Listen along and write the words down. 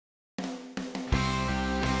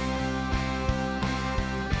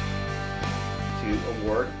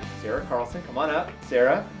award, Sarah Carlson. Come on up,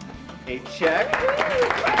 Sarah. A check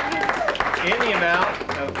in the amount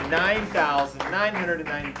of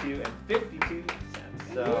 $9,992.52.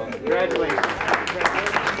 So, congratulations.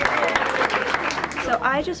 So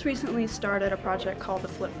I just recently started a project called the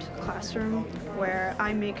Flipped Classroom, where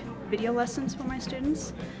I make video lessons for my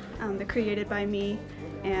students. They're created by me,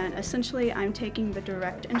 and essentially I'm taking the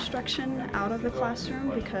direct instruction out of the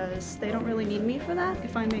classroom because they don't really need me for that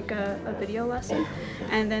if I make a video lesson.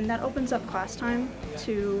 And then that opens up class time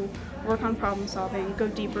to work on problem solving, go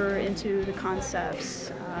deeper into the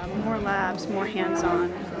concepts, more labs, more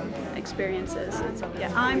hands-on experiences. And so,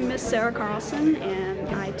 yeah, I'm Miss Sarah Carlson, and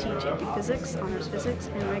I teach AP Physics, Honors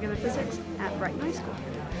Physics, and Regular Physics at Brighton High School.